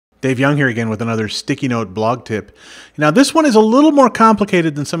Dave Young here again with another sticky note blog tip. Now this one is a little more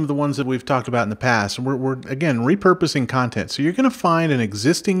complicated than some of the ones that we've talked about in the past. We're again repurposing content. So you're going to find an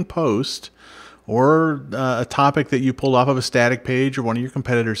existing post or a topic that you pulled off of a static page or one of your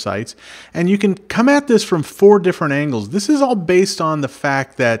competitor sites, and you can come at this from 4 different angles. This is all based on the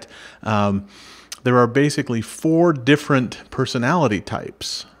fact that there are basically 4 different personality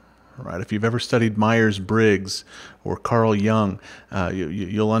types. Right? If you've ever studied Myers-Briggs or Carl Jung,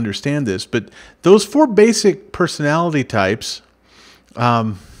 you'll understand this. But those 4 basic personality types,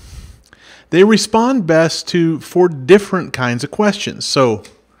 they respond best to 4 different kinds of questions. So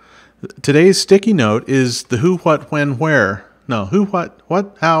today's sticky note is the who, what, when, where. No, who, what,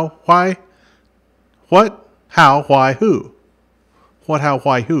 how, why, what, how, why, who. What, how,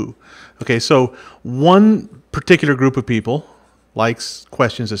 why, who. Okay, so one particular group of people likes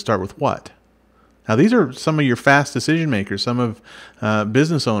questions that start with what. Now these are some of your fast decision makers, some of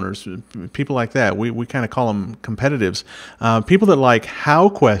business owners, people like that. We kind of call them competitives. People that like how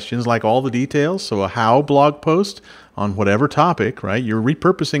questions, like all the details. So a how blog post on whatever topic, right? You're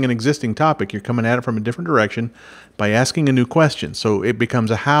repurposing an existing topic. You're coming at it from a different direction by asking a new question. So it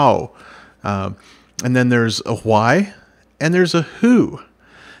becomes a how. And then there's a why and there's a who.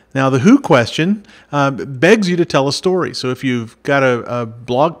 Now, the who question begs you to tell a story. So if you've got a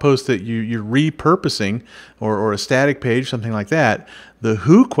blog post that you're repurposing or a static page, something like that, the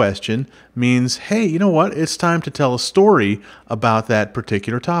who question means, hey, you know what? It's time to tell a story about that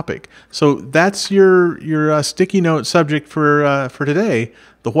particular topic. So that's your sticky note subject for today,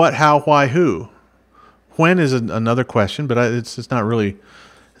 the what, how, why, who. When is another question, but it's not really,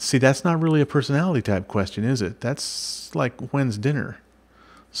 see, that's not really a personality type question, is it? That's like when's dinner?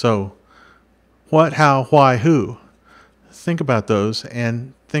 So, what, how, why, who? Think about those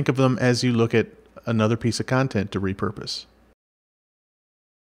and think of them as you look at another piece of content to repurpose.